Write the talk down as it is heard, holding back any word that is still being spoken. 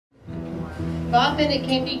Bob Bennett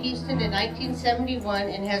came to Houston in 1971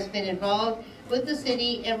 and has been involved with the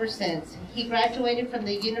city ever since. He graduated from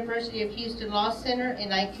the University of Houston Law Center in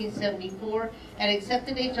 1974 and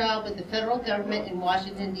accepted a job with the federal government in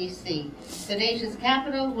Washington, D.C. The nation's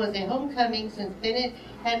capital was a homecoming since Bennett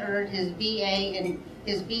had earned his BA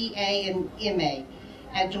and MA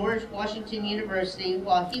at George Washington University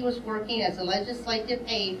while he was working as a legislative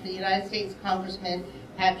aide for the United States Congressman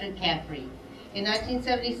Patrick Caffrey. In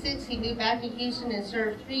 1976, he moved back to Houston and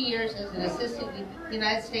served 3 years as an assistant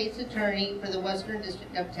United States attorney for the Western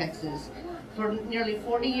District of Texas. For nearly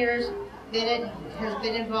 40 years, Bennett has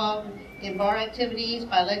been involved in bar activities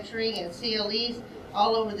by lecturing at CLEs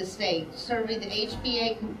all over the state, serving the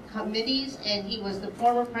HBA committees, and he was the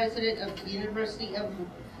former president of the University of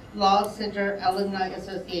Law Center Alumni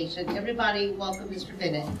Association. Everybody, welcome Mr.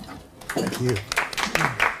 Bennett. Thank you.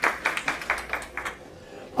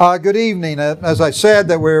 Good evening. As I said,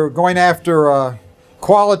 that we're going after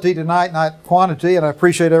quality tonight, not quantity, and I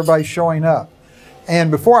appreciate everybody showing up. And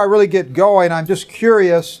before I really get going, I'm just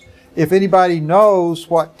curious if anybody knows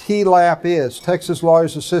what TLAP is, Texas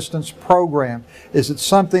Lawyers Assistance Program. Is it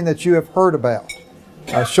something that you have heard about?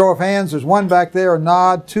 Show of hands, there's one back there, a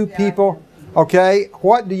nod, two people. Okay,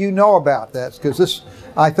 what do you know about that? Because this,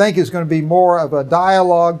 I think, is going to be more of a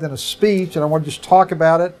dialogue than a speech, and I want to just talk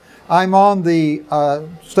about it. I'm on the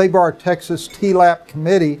State Bar of Texas TLAP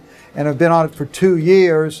Committee and have been on it for 2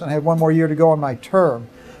 years and have one more year to go on my term.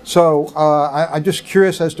 So I'm just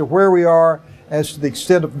curious as to where we are as to the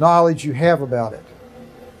extent of knowledge you have about it.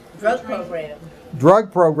 Drug program. Drug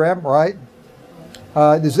program, right.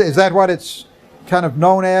 Is that what it's kind of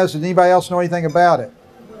known as? Does anybody else know anything about it?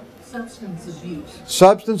 Substance abuse.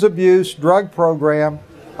 Substance abuse, drug program.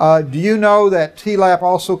 Do you know that TLAP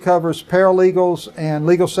also covers paralegals and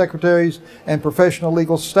legal secretaries and professional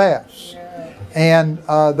legal staffs? Yeah. And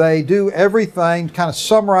they do everything, kind of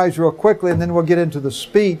summarize real quickly, and then we'll get into the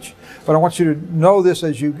speech. But I want you to know this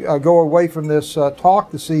as you go away from this talk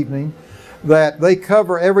this evening, that they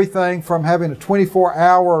cover everything from having a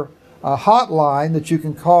 24-hour hotline that you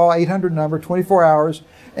can call, 800 number, 24 hours,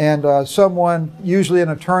 and someone, usually an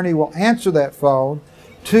attorney, will answer that phone,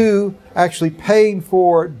 to actually paying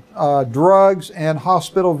for drugs and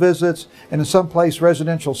hospital visits and in some place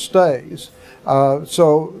residential stays.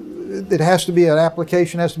 So it has to be, an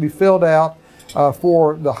application has to be filled out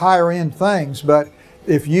for the higher end things. But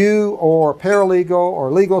if you or paralegal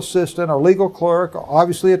or legal assistant or legal clerk, or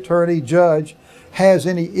obviously attorney, judge, has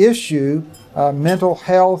any issue, mental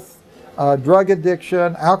health, drug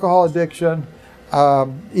addiction, alcohol addiction,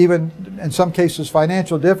 even in some cases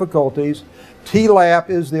financial difficulties,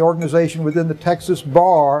 TLAP is the organization within the Texas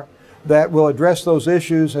Bar that will address those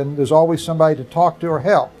issues, and there's always somebody to talk to or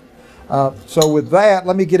help. So with that,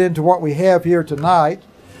 let me get into what we have here tonight.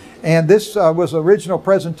 And this was an original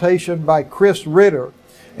presentation by Chris Ritter.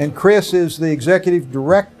 And Chris is the executive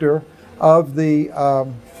director of the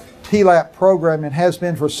TLAP program and has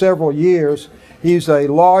been for several years. He's a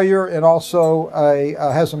lawyer and also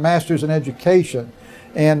has a master's in education.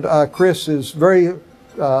 And Chris is very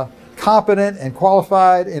competent and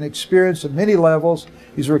qualified and experienced at many levels.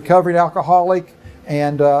 He's a recovering alcoholic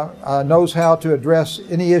and knows how to address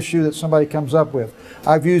any issue that somebody comes up with.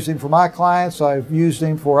 I've used him for my clients, I've used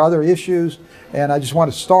him for other issues, and I just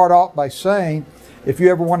want to start off by saying, if you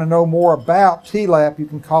ever want to know more about TLAP, you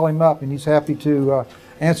can call him up and he's happy to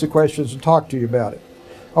answer questions and talk to you about it.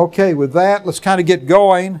 Okay, with that, let's kind of get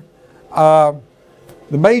going.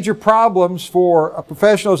 The major problems for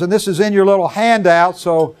professionals, and this is in your little handout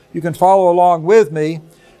so you can follow along with me: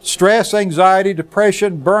 stress, anxiety,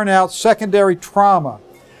 depression, burnout, secondary trauma.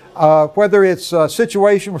 Whether it's a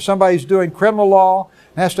situation where somebody's doing criminal law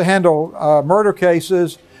and has to handle murder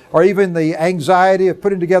cases, or even the anxiety of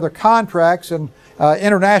putting together contracts and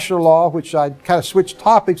international law, which I kind of switched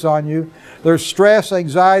topics on you. There's stress,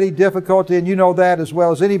 anxiety, difficulty, and you know that as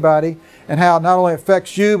well as anybody, and how it not only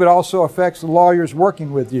affects you, but also affects the lawyers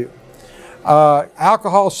working with you.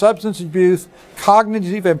 Alcohol, substance abuse,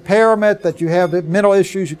 cognitive impairment, that you have mental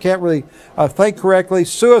issues, you can't really think correctly,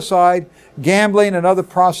 suicide, gambling, and other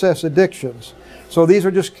process addictions. So these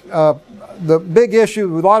are just the big issue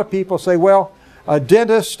with a lot of people say, well,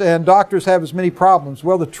 dentists and doctors have as many problems.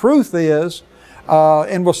 Well, the truth is,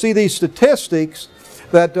 and we'll see these statistics,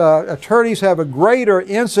 that attorneys have a greater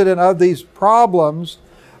incidence of these problems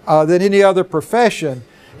than any other profession.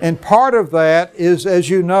 And part of that is, as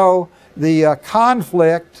you know, the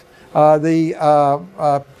conflict,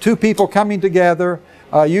 two people coming together,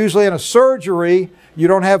 usually in a surgery. You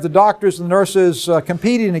don't have the doctors and nurses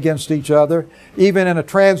competing against each other. Even in a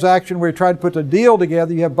transaction where you're trying to put a deal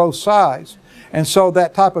together, you have both sides. And so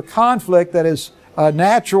that type of conflict that is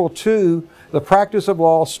natural to the practice of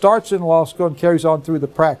law starts in law school and carries on through the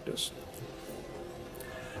practice.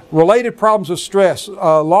 Related problems of stress.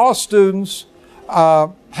 Law students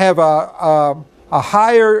have a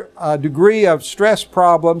higher degree of stress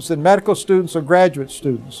problems than medical students or graduate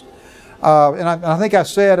students. And I think I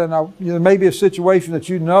said, and there may be a situation that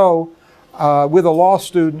you know with a law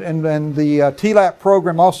student, and the TLAP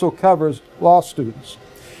program also covers law students.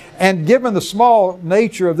 And given the small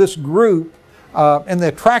nature of this group and the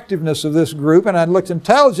attractiveness of this group, and it looks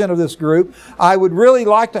intelligent of this group, I would really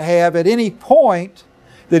like to have at any point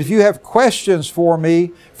that if you have questions for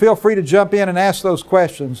me, feel free to jump in and ask those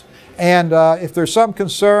questions. And if there's some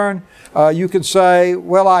concern, you can say,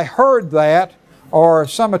 well, I heard that, or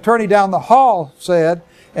some attorney down the hall said,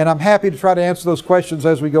 and I'm happy to try to answer those questions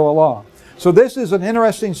as we go along. So this is an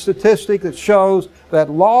interesting statistic that shows that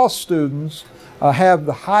law students have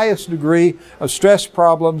the highest degree of stress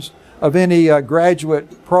problems of any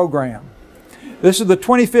graduate program. This is the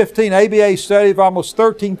 2015 ABA study of almost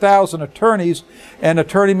 13,000 attorneys and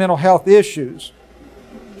attorney mental health issues.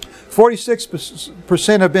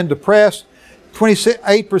 46% have been depressed,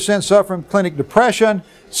 28% suffer from clinic depression,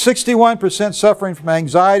 61% suffering from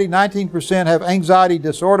anxiety, 19% have anxiety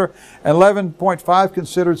disorder, and 11.5%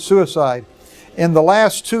 considered suicide. In the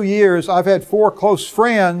last 2 years, I've had 4 close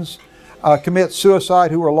friends commit suicide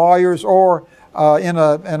who are lawyers or in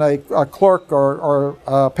a clerk or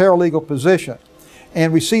paralegal position.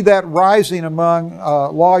 And we see that rising among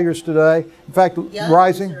lawyers today. In fact,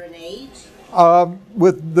 rising.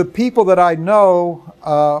 With the people that I know,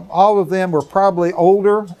 all of them were probably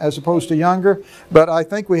older as opposed to younger. But I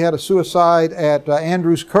think we had a suicide at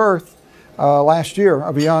Andrews Kurth last year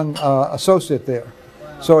of a young associate there.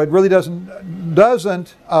 Wow. So it really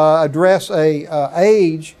doesn't address a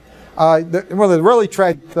age. One of the really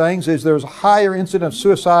tragic things is there's a higher incidence of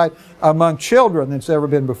suicide among children than it's ever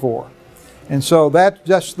been before. And so that's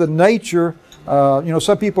just the nature.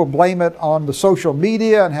 Some people blame it on the social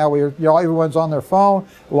media and how everyone's on their phone.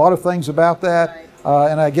 A lot of things about that.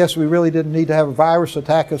 And I guess we really didn't need to have a virus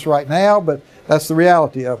attack us right now, but that's the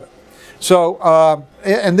reality of it. So,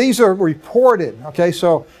 and these are reported, okay?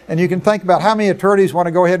 So, and you can think about how many attorneys want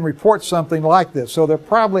to go ahead and report something like this. So they're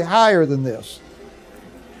probably higher than this.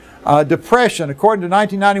 Depression. According to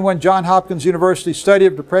 1991 Johns Hopkins University study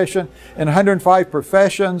of depression in 105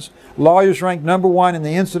 professions, lawyers ranked #1 in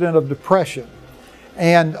the incidence of depression.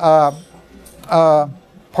 And part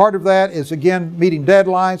of that is, again, meeting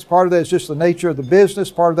deadlines. Part of that is just the nature of the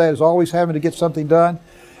business. Part of that is always having to get something done.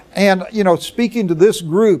 And, speaking to this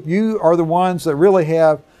group, you are the ones that really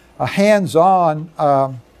have a hands-on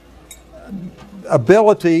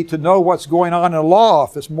ability to know what's going on in a law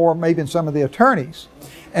office, more maybe than some of the attorneys.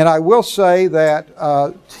 And I will say that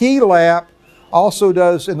TLAP also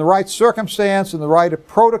does, in the right circumstance, in the right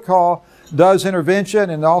protocol, does intervention,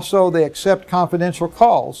 and also they accept confidential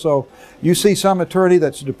calls. So you see some attorney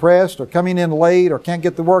that's depressed or coming in late or can't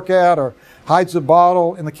get the work out or hides the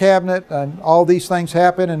bottle in the cabinet, and all these things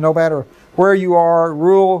happen, and no matter where you are,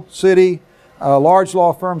 rural, city, large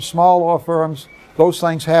law firms, small law firms, those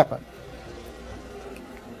things happen.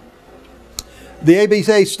 The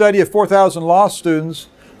ABA study of 4,000 law students,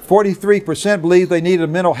 43% believe they need a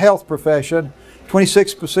mental health profession.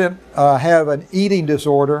 26% have an eating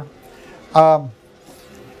disorder. When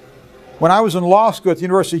I was in law school at the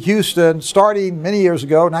University of Houston, starting many years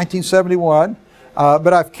ago, 1971,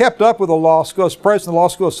 but I've kept up with the law school as president of the Law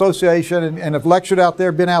School Association and have lectured out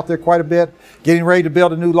there, been out there quite a bit, getting ready to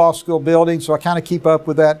build a new law school building, so I kind of keep up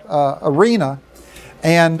with that arena.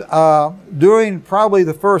 And during probably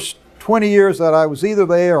the first 20 years that I was either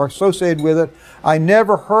there or associated with it, I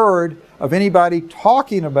never heard of anybody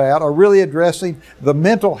talking about or really addressing the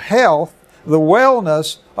mental health, the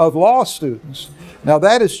wellness of law students. Now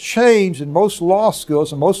that has changed in most law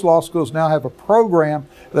schools, and most law schools now have a program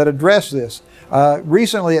that addresses this.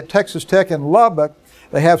 Recently at Texas Tech in Lubbock,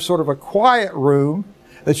 they have sort of a quiet room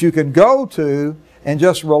that you can go to and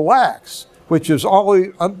just relax, which is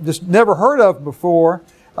always just never heard of before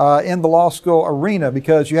in the law school arena,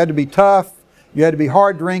 because you had to be tough, you had to be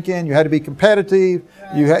hard drinking, you had to be competitive,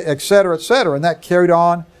 you had, et cetera, and that carried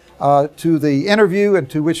on to the interview and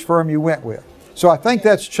to which firm you went with. So I think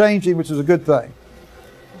that's changing, which is a good thing.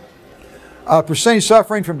 Percentage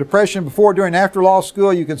suffering from depression before, during, after law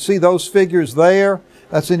school, you can see those figures there.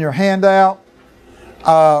 That's in your handout.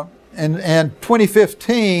 And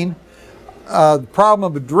 2015, the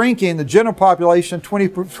problem of drinking, the general population,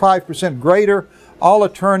 25% greater. All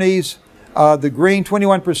attorneys, the green,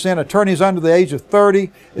 21%. Attorneys under the age of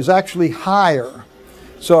 30 is actually higher.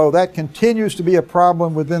 So that continues to be a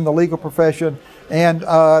problem within the legal profession. And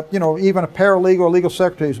you know, even a paralegal or legal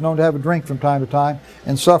secretary is known to have a drink from time to time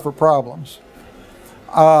and suffer problems.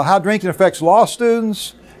 How drinking affects law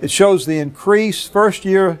students. It shows the increase first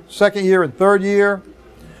year, second year, and third year.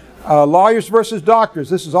 Lawyers versus doctors.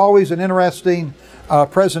 This is always an interesting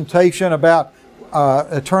presentation about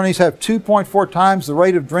attorneys have 2.4 times the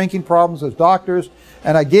rate of drinking problems as doctors.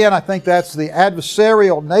 And again, I think that's the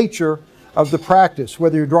adversarial nature of the practice.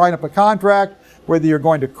 Whether you're drawing up a contract, whether you're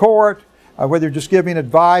going to court, whether you're just giving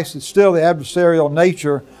advice, it's still the adversarial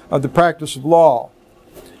nature of the practice of law.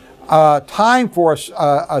 Time for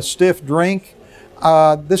a stiff drink.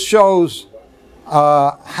 This shows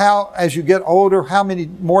how, as you get older, how many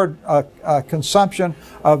more consumption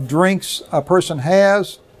of drinks a person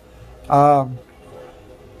has.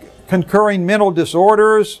 Concurring mental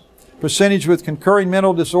disorders, percentage with concurring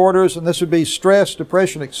mental disorders, and this would be stress,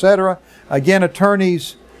 depression, etc. Again,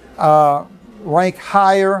 attorneys rank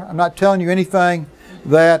higher. I'm not telling you anything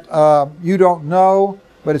that you don't know,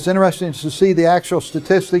 but it's interesting to see the actual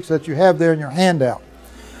statistics that you have there in your handout.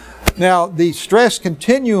 Now, the stress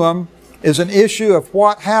continuum is an issue of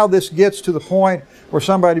how this gets to the point where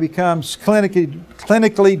somebody becomes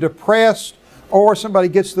clinically depressed, or somebody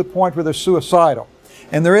gets to the point where they're suicidal.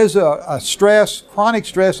 And there is a stress, chronic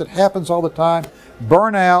stress that happens all the time,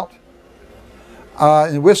 burnout.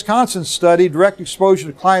 In a Wisconsin study, direct exposure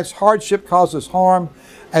to clients' hardship causes harm.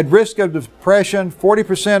 At risk of depression,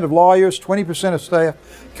 40% of lawyers, 20% of staff.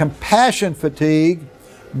 Compassion fatigue,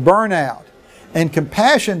 burnout. And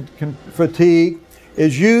compassion fatigue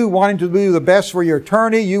is you wanting to do the best for your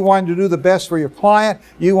attorney, you wanting to do the best for your client,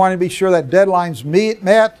 you wanting to be sure that deadline's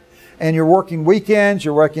met, and you're working weekends,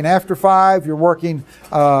 you're working after 5, you're working,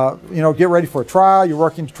 get ready for a trial, you're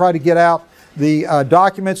working to try to get out the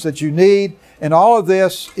documents that you need. And all of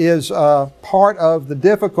this is part of the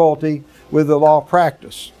difficulty with the law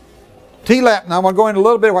practice. TLAP, now I'm going to go into a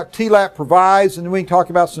little bit of what TLAP provides, and then we can talk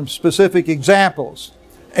about some specific examples.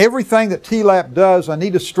 Everything that TLAP does, I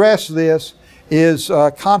need to stress this, is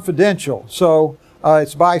confidential. So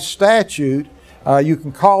it's by statute. You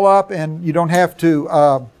can call up and you don't have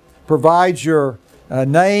to provide your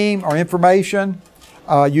name or information.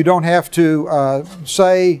 You don't have to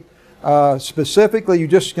say specifically, you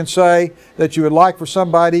just can say that you would like for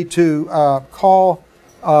somebody to call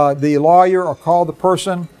the lawyer or call the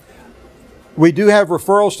person. We do have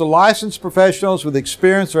referrals to licensed professionals with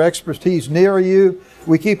experience or expertise near you.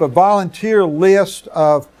 We keep a volunteer list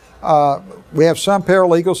of, we have some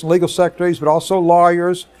paralegals and legal secretaries, but also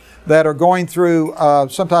lawyers that are going through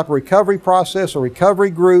some type of recovery process or recovery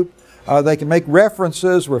group. They can make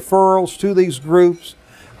references, referrals to these groups.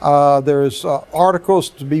 There's articles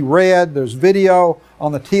to be read. There's video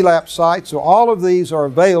on the TLAP site. So all of these are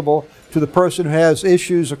available to the person who has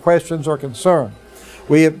issues or questions or concern.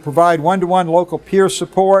 We provide one-to-one local peer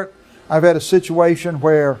support. I've had a situation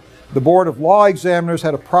where the Board of Law Examiners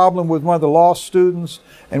had a problem with one of the law students,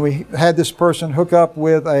 and we had this person hook up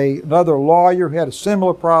with another lawyer who had a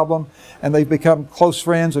similar problem, and they've become close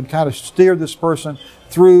friends and kind of steered this person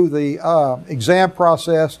through the exam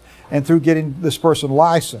process and through getting this person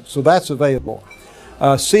licensed. So that's available.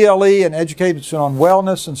 CLE and education on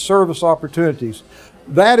wellness and service opportunities.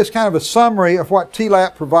 That is kind of a summary of what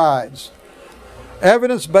TLAP provides.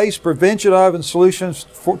 Evidence-based prevention of and solutions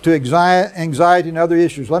to anxiety and other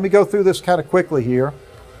issues. Let me go through this kind of quickly here.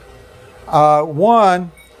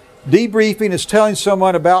 One, debriefing is telling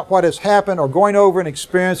someone about what has happened or going over an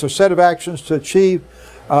experience or set of actions to achieve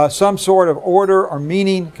some sort of order or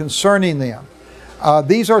meaning concerning them.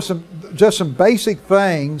 These are just some basic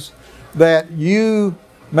things that you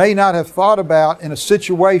may not have thought about in a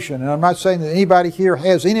situation. And I'm not saying that anybody here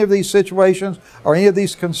has any of these situations or any of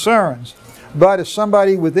these concerns. But as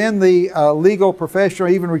somebody within the legal profession or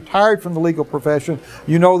even retired from the legal profession,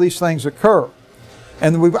 you know these things occur.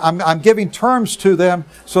 And I'm giving terms to them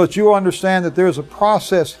so that you understand that there's a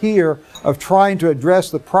process here of trying to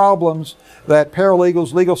address the problems that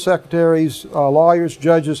paralegals, legal secretaries, lawyers,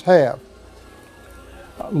 judges have.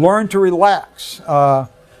 Learn to relax.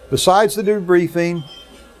 Besides the debriefing,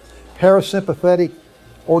 parasympathetic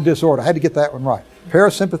or disorder. I had to get that one right.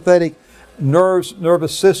 Parasympathetic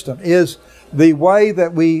nervous system is the way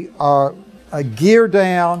that we gear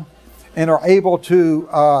down and are able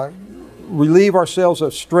to relieve ourselves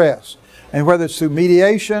of stress. And whether it's through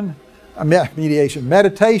meditation,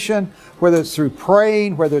 meditation, whether it's through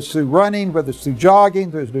praying, whether it's through running, whether it's through jogging,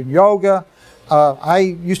 whether it's doing yoga. I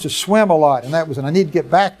used to swim a lot, and I need to get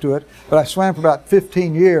back to it, but I swam for about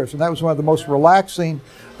 15 years, and that was one of the most relaxing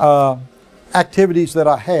activities that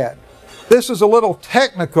I had. This is a little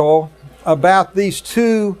technical, about these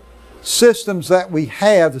two systems that we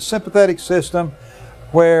have, the sympathetic system,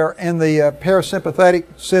 where in the parasympathetic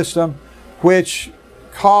system, which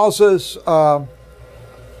causes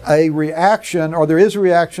a reaction, or there is a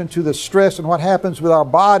reaction to the stress and what happens with our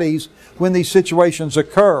bodies when these situations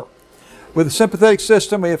occur. With the sympathetic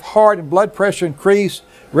system, we have heart and blood pressure increase,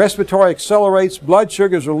 respiratory accelerates, blood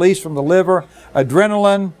sugar is released from the liver,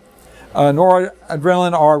 adrenaline,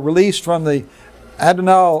 noradrenaline are released from the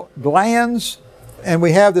adrenal glands, and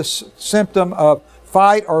we have this symptom of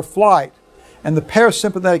fight or flight. And the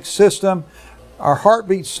parasympathetic system, our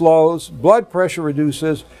heartbeat slows, blood pressure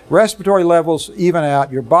reduces, respiratory levels even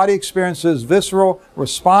out. Your body experiences visceral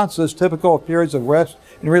responses typical of periods of rest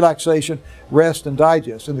and relaxation, rest and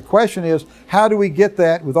digest. And the question is, how do we get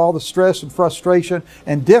that with all the stress and frustration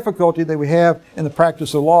and difficulty that we have in the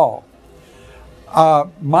practice of law?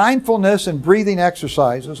 Mindfulness and breathing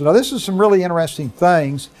exercises. Now, this is some really interesting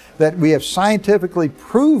things that we have scientifically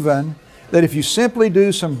proven that if you simply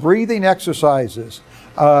do some breathing exercises,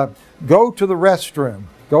 go to the restroom,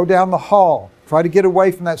 go down the hall, try to get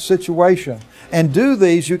away from that situation, and do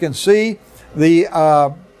these, you can see the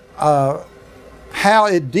how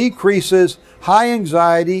it decreases high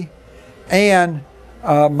anxiety and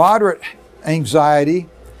moderate anxiety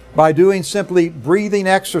by doing simply breathing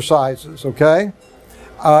exercises, okay?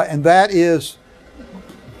 And that is,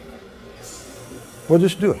 well,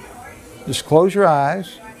 just do it. Just close your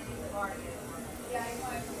eyes.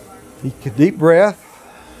 Take a deep breath.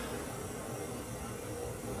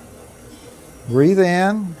 Breathe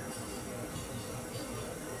in.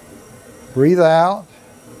 Breathe out.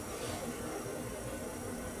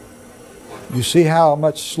 You see how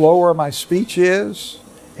much slower my speech is?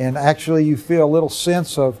 And actually you feel a little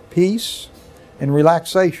sense of peace and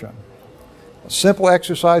relaxation. A simple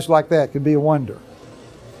exercise like that could be a wonder.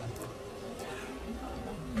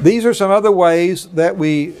 These are some other ways that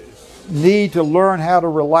we need to learn how to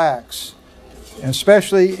relax, and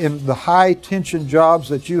especially in the high tension jobs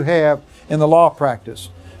that you have in the law practice.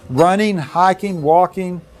 Running, hiking,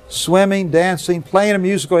 walking, swimming, dancing, playing a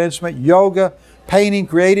musical instrument, yoga, painting,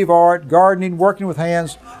 creative art, gardening, working with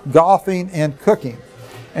hands, golfing, and cooking.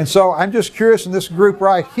 And so I'm just curious in this group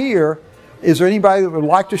right here, is there anybody that would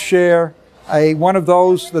like to share one of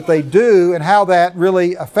those that they do and how that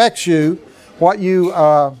really affects you, what you,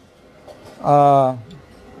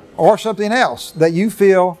 or something else that you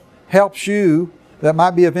feel helps you that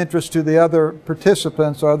might be of interest to the other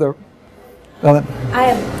participants or other... I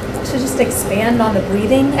have to just expand on the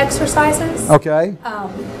breathing exercises. Okay.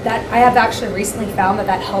 That I have actually recently found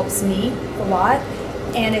that helps me a lot.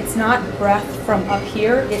 And it's not breath from up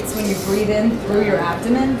here, it's when you breathe in through your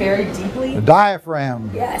abdomen very deeply. The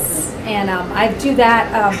diaphragm. Yes, and I do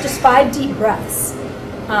that, just 5 deep breaths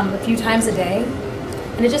a few times a day.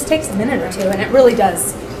 And it just takes a minute or two, and it really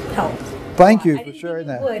does help. Thank you for sharing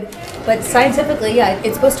that. Would, but scientifically,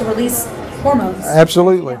 it's supposed to release hormones.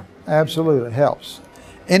 Absolutely, yeah. Absolutely, it helps.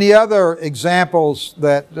 Any other examples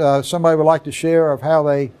that somebody would like to share of how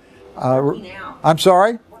they... Working out. I'm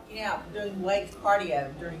sorry? Working out, doing legs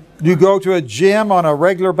cardio. Do you go to a gym on a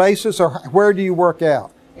regular basis, or where do you work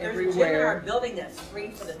out? There's a gym in our building that's free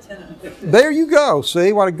for the tenants. There you go.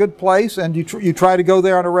 See, what a good place. And you try to go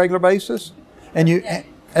there on a regular basis? And you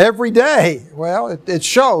every day. Well, it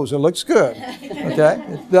shows. It looks good. Okay,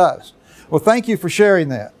 it does. Well, thank you for sharing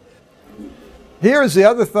that. Here is the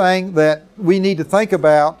other thing that we need to think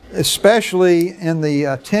about, especially in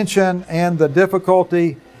the tension and the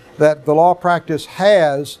difficulty that the law practice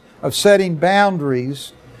has of setting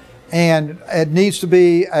boundaries, and it needs to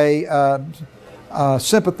be a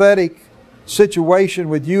sympathetic situation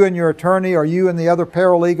with you and your attorney, or you and the other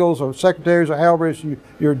paralegals or secretaries, or however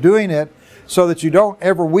you're doing it, so that you don't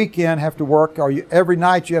every weekend have to work, or every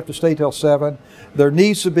night you have to stay till 7. There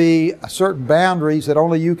needs to be certain boundaries that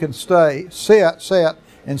only you can set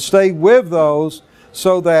and stay with those,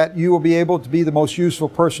 so that you will be able to be the most useful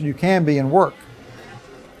person you can be in work.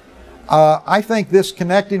 I think this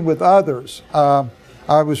connecting with others, I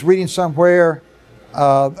was reading somewhere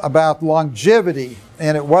about longevity,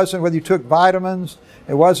 and it wasn't whether you took vitamins,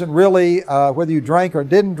 it wasn't really whether you drank or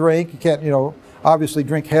didn't drink. You can't, obviously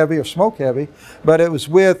drink heavy or smoke heavy, but it was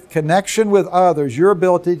with connection with others, your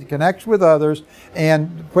ability to connect with others,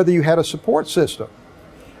 and whether you had a support system.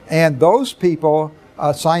 And those people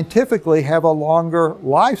scientifically have a longer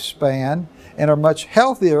lifespan and are much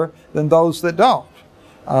healthier than those that don't.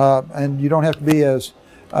 And you don't have to be as,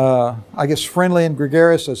 I guess, friendly and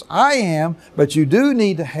gregarious as I am, but you do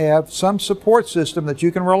need to have some support system that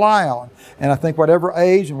you can rely on. And I think whatever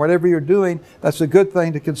age and whatever you're doing, that's a good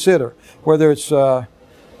thing to consider. Whether it's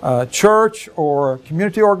church or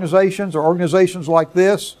community organizations or organizations like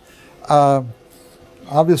this,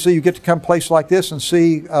 obviously you get to come to a place like this and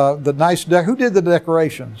see the nice who did the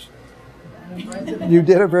decorations? You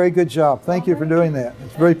did a very good job. Thank you for doing that.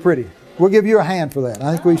 It's very pretty. We'll give you a hand for that.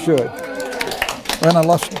 I think we should.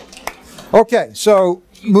 Okay, so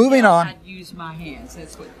moving on. I'd use my hands.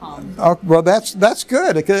 That's what comes. Oh, well, that's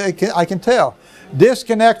good. I can tell.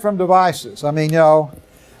 Disconnect from devices. I mean, you know,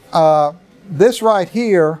 this right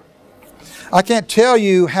here, I can't tell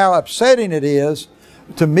you how upsetting it is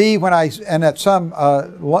to me when and at some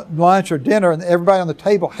lunch or dinner, and everybody on the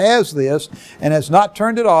table has this and has not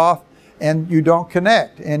turned it off, and you don't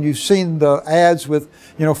connect. And you've seen the ads with,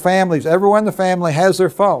 you know, families. Everyone in the family has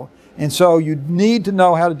their phone. And so you need to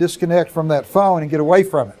know how to disconnect from that phone and get away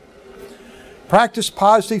from it. Practice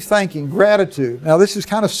positive thinking, gratitude. Now this is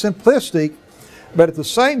kind of simplistic, but at the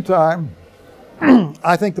same time,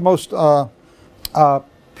 I think the most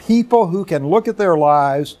people who can look at their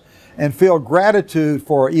lives and feel gratitude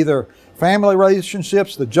for either family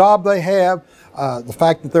relationships, the job they have, the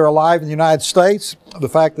fact that they're alive in the United States, the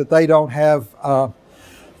fact that they don't have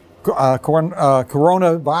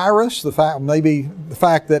coronavirus, the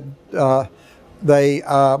fact that they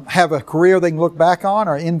have a career they can look back on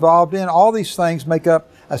or involved in. All these things make up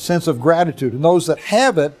a sense of gratitude. And those that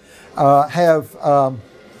have it have a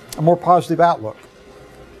more positive outlook.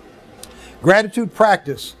 Gratitude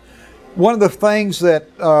practice. One of the things that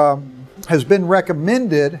has been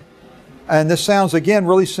recommended, and this sounds again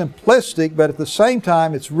really simplistic, but at the same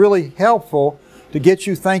time it's really helpful to get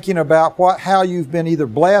you thinking about how you've been either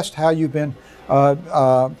blessed, how you've been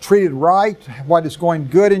treated right, what is going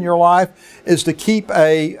good in your life, is to keep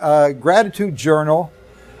a gratitude journal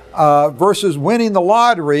versus winning the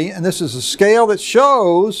lottery. And this is a scale that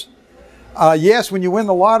shows, yes, when you win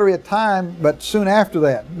the lottery at time, but soon after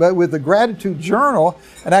that. But with the gratitude journal,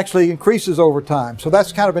 it actually increases over time. So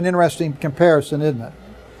that's kind of an interesting comparison, isn't it?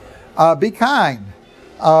 Be kind.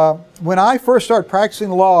 When I first started practicing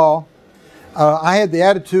law, I had the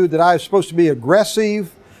attitude that I was supposed to be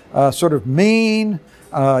aggressive, sort of mean,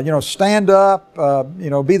 stand up,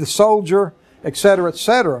 be the soldier, etc.,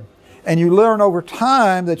 etc. And you learn over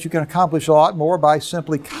time that you can accomplish a lot more by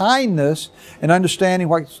simply kindness and understanding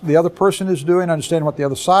what the other person is doing, understanding what the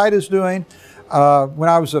other side is doing. When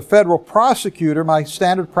I was a federal prosecutor, my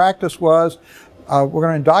standard practice was, we're going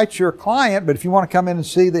to indict your client, but if you want to come in and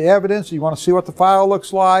see the evidence, you want to see what the file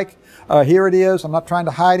looks like, here it is. I'm not trying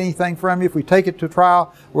to hide anything from you. If we take it to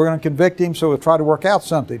trial, we're going to convict him, so we'll try to work out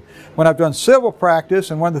something. When I've done civil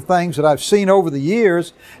practice, and one of the things that I've seen over the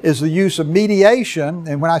years is the use of mediation,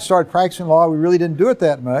 and when I started practicing law, we really didn't do it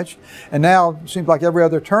that much, and now it seems like every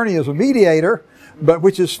other attorney is a mediator, but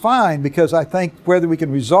which is fine, because I think whether we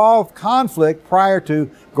can resolve conflict prior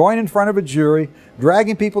to going in front of a jury,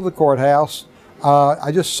 dragging people to the courthouse.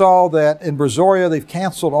 I just saw that in Brazoria they've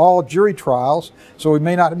canceled all jury trials, so we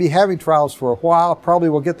may not be having trials for a while. Probably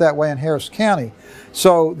will get that way in Harris County.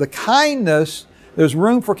 So the kindness, there's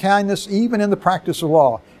room for kindness even in the practice of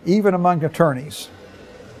law, even among attorneys.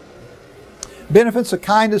 Benefits of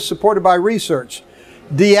kindness supported by research.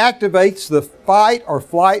 Deactivates the fight or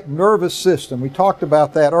flight nervous system. We talked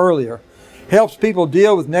about that earlier. Helps people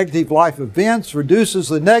deal with negative life events, reduces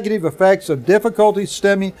the negative effects of difficulties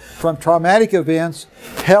stemming from traumatic events,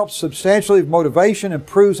 helps substantially with motivation,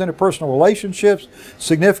 improves interpersonal relationships,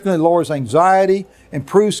 significantly lowers anxiety,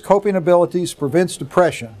 improves coping abilities, prevents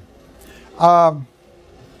depression. I'm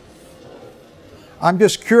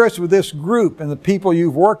just curious with this group and the people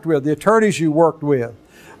you've worked with, the attorneys you worked with.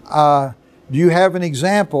 Do you have an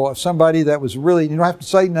example of somebody that was really, you don't have to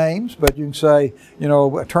say names, but you can say,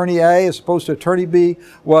 Attorney A as opposed to Attorney B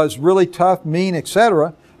was really tough, mean,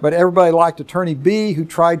 etc. But everybody liked Attorney B, who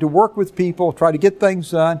tried to work with people, tried to get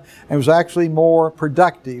things done, and was actually more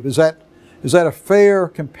productive. Is that a fair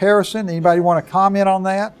comparison? Anybody want to comment on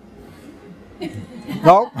that?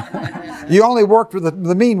 No? You only worked with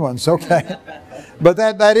the mean ones, okay. But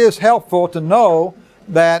that is helpful to know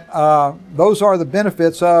that those are the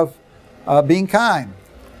benefits of being kind.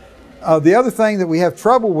 The other thing that we have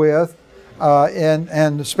trouble with,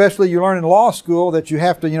 and especially you learn in law school, that you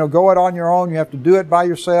have to go it on your own, you have to do it by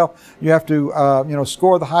yourself, you have to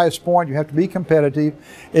score the highest point, you have to be competitive,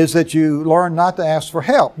 is that you learn not to ask for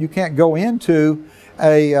help. You can't go into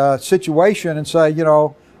a situation and say,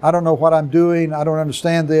 I don't know what I'm doing, I don't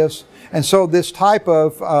understand this. And so this type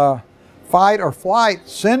of fight or flight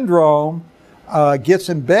syndrome gets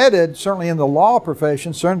embedded, certainly in the law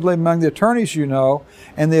profession, certainly among the attorneys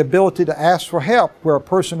and the ability to ask for help, where a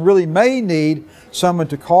person really may need someone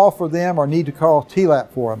to call for them or need to call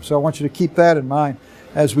TLAP for them. So I want you to keep that in mind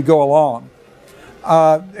as we go along.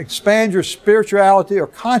 expand your spirituality or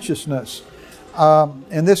consciousness.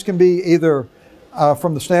 And this can be either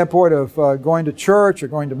from the standpoint of going to church or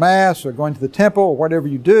going to Mass or going to the temple or whatever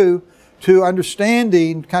you do, to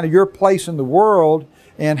understanding kind of your place in the world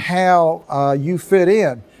and how you fit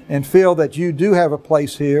in and feel that you do have a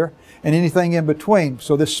place here and anything in between.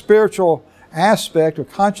 So this spiritual aspect or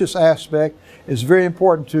conscious aspect is very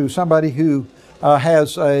important to somebody who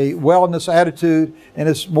has a wellness attitude and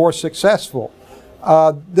is more successful.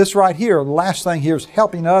 This right here, the last thing here, is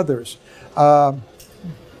helping others.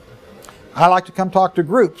 I like to come talk to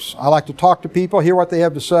groups. I like to talk to people, hear what they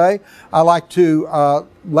have to say. I like to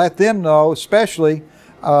let them know, especially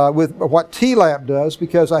with what TLAP does,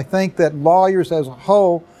 because I think that lawyers as a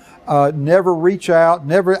whole never reach out,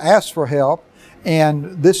 never ask for help.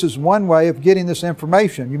 And this is one way of getting this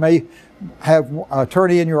information. You may have an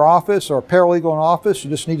attorney in your office or a paralegal in office. You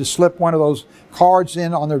just need to slip one of those cards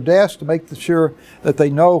in on their desk to make sure that they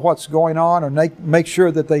know what's going on, or make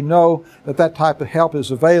sure that they know that that type of help is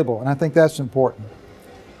available. And I think that's important.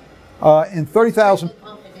 In 30,000...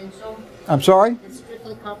 I'm sorry? It's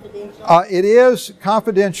strictly confidential? It is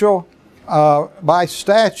confidential by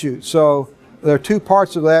statute. So there are two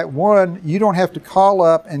parts of that. One, you don't have to call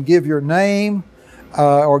up and give your name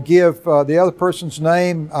or give the other person's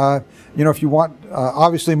name. You know, if you want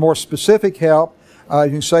obviously more specific help, you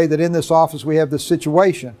can say that in this office we have this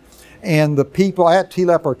situation. And the people at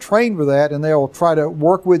TLAP are trained with that, and they'll try to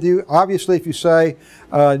work with you. Obviously, if you say,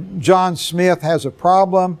 John Smith has a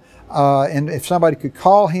problem, and if somebody could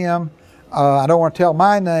call him, I don't want to tell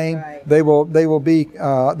my name, Right. they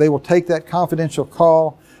will take that confidential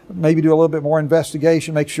call, maybe do a little bit more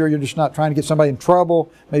investigation, make sure you're just not trying to get somebody in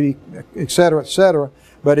trouble, maybe et cetera, et cetera.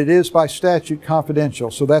 But it is by statute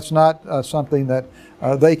confidential, so that's not something that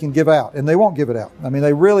they can give out, and they won't give it out. I mean,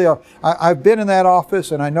 they really are. I've been in that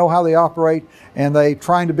office, and I know how they operate, and they're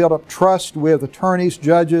trying to build up trust with attorneys,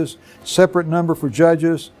 judges, separate number for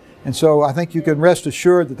judges, and so I think you can rest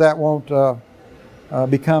assured that that won't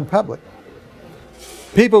become public.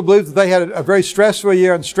 People believe that they had a very stressful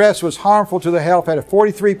year, and stress was harmful to their health, had a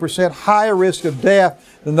 43% higher risk of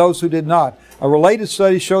death than those who did not. A related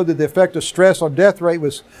study showed that the effect of stress on death rate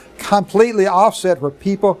was completely offset where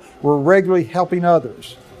people were regularly helping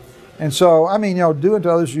others. And so, I mean, you know, doing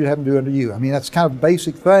to others you haven't done to you. I mean, that's kind of a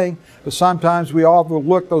basic thing, but sometimes we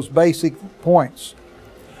overlook those basic points.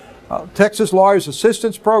 Texas Lawyers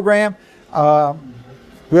Assistance Program.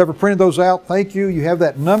 Whoever printed those out, thank you. You have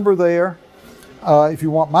that number there. If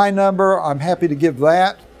you want my number, I'm happy to give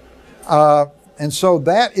that. And so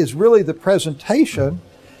that is really the presentation.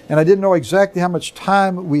 And I didn't know exactly how much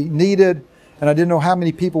time we needed, and I didn't know how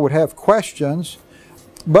many people would have questions.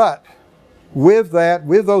 But with that,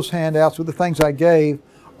 with those handouts, with the things I gave,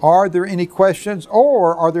 are there any questions,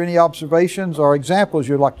 or are there any observations or examples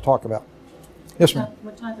you'd like to talk about? Yes, ma'am.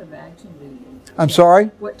 What type of action do you take? I'm sorry?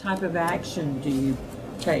 What type of action do you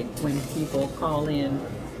take when people call in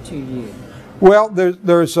to you? Well,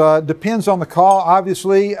 there's depends on the call.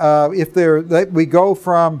 Obviously, if we go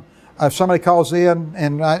from if somebody calls in,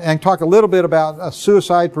 and talk a little bit about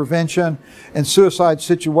suicide prevention and suicide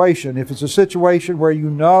situation. If it's a situation where you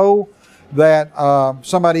know that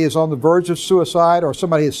somebody is on the verge of suicide, or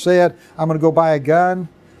somebody has said, I'm going to go buy a gun,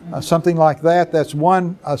 something like that, that's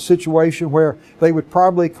one situation where they would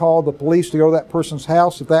probably call the police to go to that person's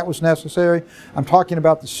house if that was necessary. I'm talking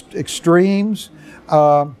about the extremes.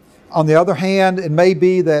 On the other hand, it may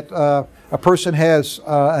be that a person has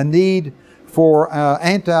a need for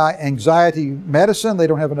anti-anxiety medicine. They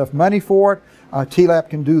don't have enough money for it. TLAP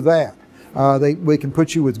can do that. We can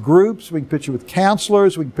put you with groups. We can put you with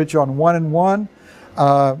counselors. We can put you on one-on-one.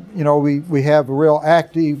 You know, we have a real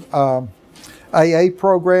active AA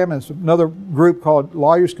program. And it's another group called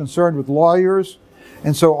Lawyers Concerned with Lawyers.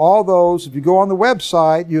 And so all those, if you go on the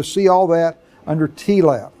website, you'll see all that under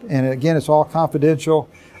TLAP. And again, it's all confidential.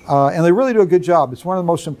 And they really do a good job. It's one of the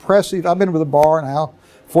most impressive. I've been with the bar now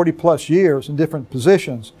 40 plus years in different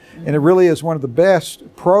positions, and it really is one of the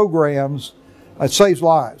best programs. It saves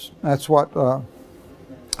lives. That's what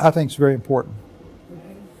I think is very important.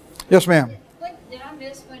 Yes, ma'am. Did I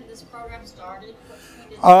miss when this program started?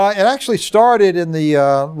 It actually started in the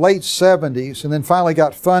late 70s, and then finally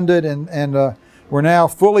got funded, and we're now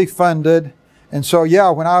fully funded. And so, yeah,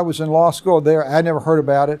 when I was in law school there, I never heard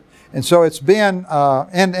about it. And so it's been,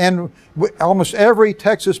 and almost every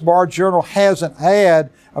Texas Bar Journal has an ad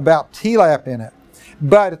about TLAP in it.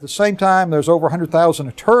 But at the same time, there's over 100,000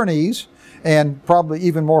 attorneys and probably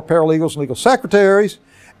even more paralegals and legal secretaries.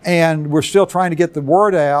 And we're still trying to get the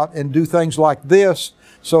word out and do things like this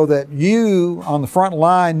so that you on the front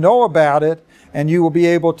line know about it and you will be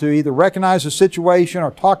able to either recognize the situation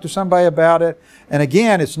or talk to somebody about it. And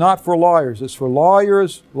again, it's not for lawyers. It's for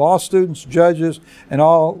lawyers, law students, judges, and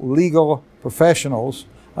all legal professionals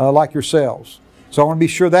like yourselves. So I want to be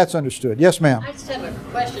sure that's understood. Yes, ma'am. I just have a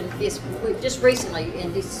question. Just recently,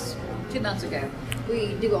 in this 2 months ago,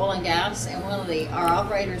 we do oil and gas, and one of our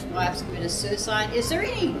operators' wives committed suicide. Is there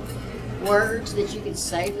any words that you could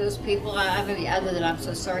say to those people? I mean, other than I'm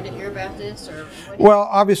so sorry to hear about this, or well,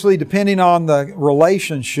 obviously, depending on the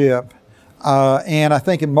relationship, and I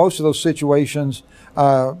think in most of those situations,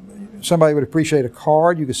 somebody would appreciate a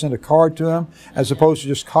card. You could send a card to them as opposed to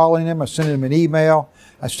just calling them or sending them an email.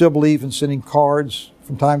 I still believe in sending cards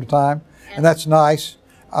from time to time, and that's nice.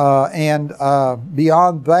 Beyond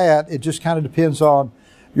that, it just kind of depends on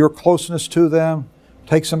your closeness to them.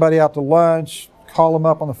 Take somebody out to lunch, call them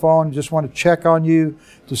up on the phone, just want to check on you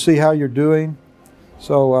to see how you're doing.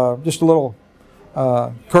 So just a little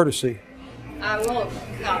courtesy. I will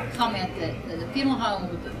comment that the funeral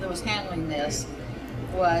home that was handling this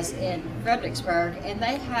was in Fredericksburg, and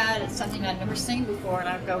they had something I'd never seen before, and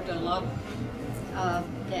I go to a lot of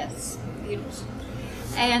deaths, funerals.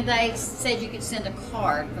 And they said you could send a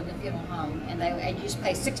card from the funeral home, and you just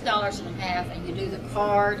pay $6.50, and you do the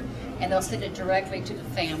card, and they'll send it directly to the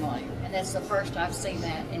family. And that's the first I've seen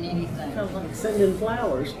that in anything. Kind of like sending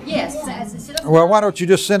flowers. Yes. Well, why don't you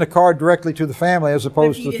just send a card directly to the family as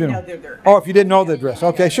opposed to the funeral? Oh, if you didn't know the address.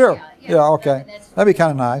 Okay, sure. Yeah, okay. That'd be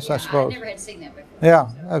kind of nice, I suppose. I never had seen that before. Yeah,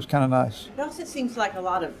 that was kind of nice. It also seems like a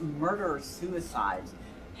lot of murder or suicides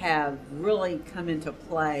have really come into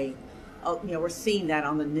play. Oh, you know, we're seeing that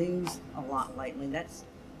on the news a lot lately. That's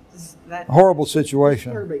horrible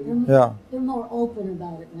situation. Yeah. They're more open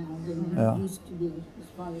about it now than it used to be. As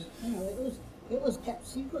far as it was kept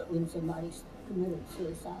secret when somebody committed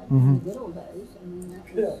suicide in the good old days. I mean,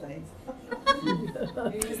 that's right.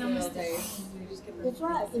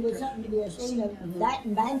 It was something to be ashamed of. That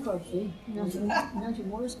and bankruptcy, nothing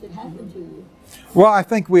worse could happen to you. Well, I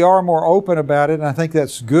think we are more open about it, and I think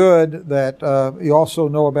that's good that you also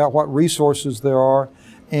know about what resources there are.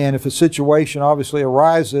 And if a situation obviously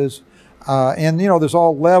arises, and there's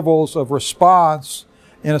all levels of response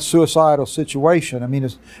in a suicidal situation. I mean,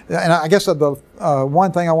 and I guess the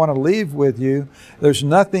one thing I want to leave with you, there's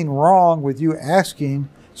nothing wrong with you asking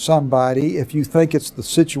somebody if you think it's the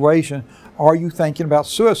situation, are you thinking about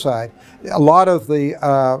suicide? A lot of the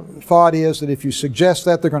thought is that if you suggest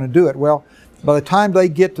that, they're going to do it. Well, by the time they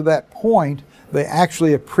get to that point, they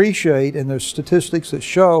actually appreciate, and there's statistics that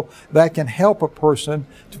show that can help a person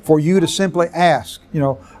for you to simply ask,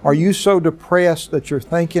 are you so depressed that you're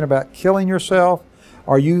thinking about killing yourself?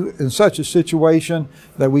 Are you in such a situation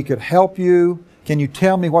that we could help you? Can you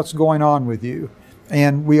tell me what's going on with you?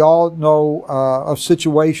 And we all know of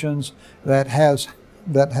situations that has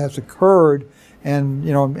occurred, and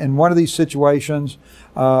in one of these situations,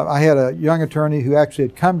 I had a young attorney who actually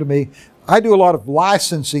had come to me. I do a lot of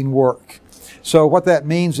licensing work. So what that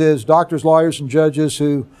means is doctors, lawyers, and judges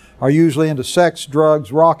who are usually into sex,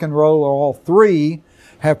 drugs, rock and roll, or all three,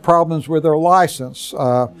 have problems with their license.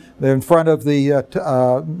 They're in front of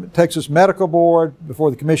the Texas Medical Board,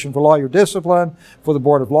 before the Commission for Lawyer Discipline, for the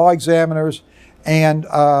Board of Law Examiners, and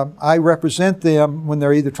I represent them when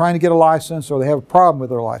they're either trying to get a license or they have a problem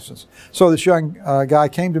with their license. So this young guy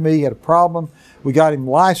came to me, he had a problem. We got him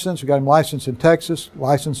licensed. We got him licensed in Texas,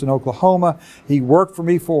 licensed in Oklahoma. He worked for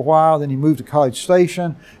me for a while, then he moved to College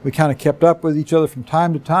Station. We kind of kept up with each other from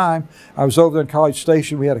time to time. I was over there in College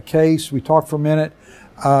Station. We had a case. We talked for a minute.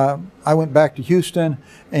 I went back to Houston,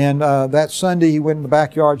 and that Sunday he went in the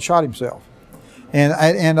backyard and shot himself.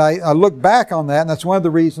 And I look back on that, and that's one of the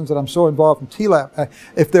reasons that I'm so involved in TLAP.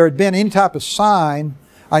 If there had been any type of sign,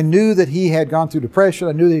 I knew that he had gone through depression.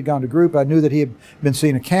 I knew that he had gone to group. I knew that he had been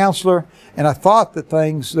seeing a counselor. And I thought that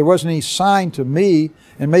there wasn't any sign to me,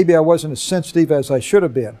 and maybe I wasn't as sensitive as I should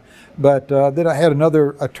have been. But then I had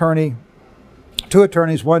another attorney, two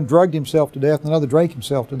attorneys, one drugged himself to death, and another drank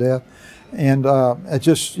himself to death. And it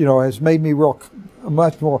just, has made me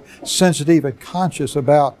much more sensitive and conscious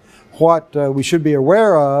about what we should be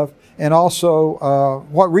aware of, and also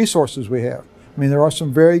what resources we have. I mean, there are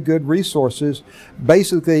some very good resources.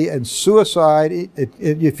 Basically, in suicide,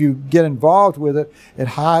 if you get involved with it, it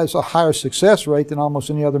has a higher success rate than almost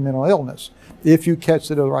any other mental illness, if you catch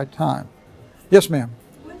it at the right time. Yes, ma'am.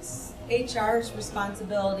 What's HR's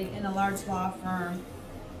responsibility in a large law firm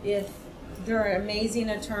if they're an amazing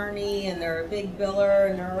attorney and they're a big biller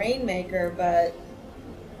and they're a rainmaker, but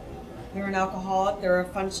they're an alcoholic, they're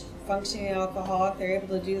a functioning alcoholic, they're able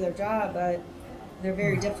to do their job, but they're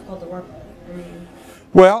very difficult to work with?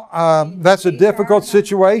 Well, that's a difficult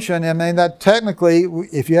situation. I mean, that technically,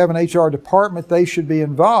 if you have an HR department, they should be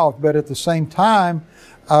involved. But at the same time,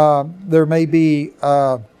 there may be,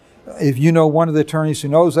 if you know one of the attorneys who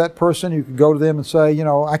knows that person, you could go to them and say, you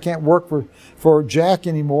know, I can't work for Jack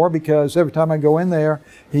anymore because every time I go in there,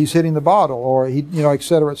 he's hitting the bottle, or he, you know, et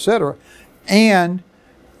cetera, et cetera. And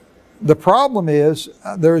the problem is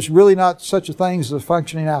there's really not such a thing as a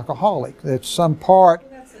functioning alcoholic. It's some part.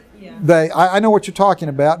 I know what you're talking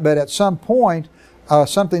about, but at some point,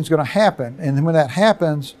 something's going to happen, and when that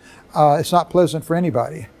happens, it's not pleasant for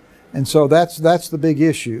anybody, and so that's the big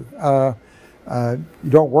issue. You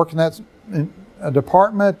don't work in that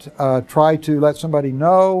department. Try to let somebody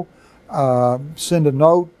know. Send a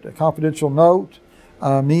note, a confidential note.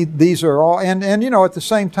 These are all, and you know, at the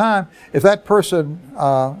same time, if that person,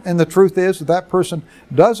 and the truth is that that person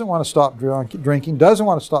doesn't want to stop drinking, doesn't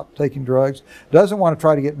want to stop taking drugs, doesn't want to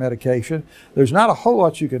try to get medication, there's not a whole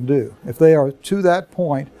lot you can do if they are to that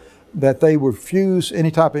point that they refuse any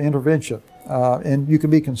type of intervention. And you can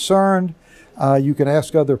be concerned, you can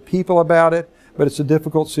ask other people about it, but it's a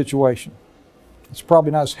difficult situation. It's probably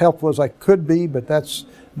not as helpful as I could be, but that's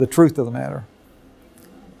the truth of the matter.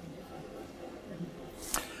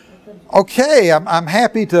 Okay, I'm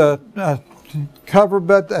happy to cover,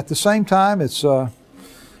 but at the same time, it's you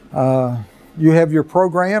have your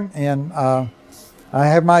program, and I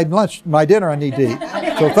have my dinner I need to eat.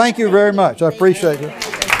 So thank you very much. I appreciate it.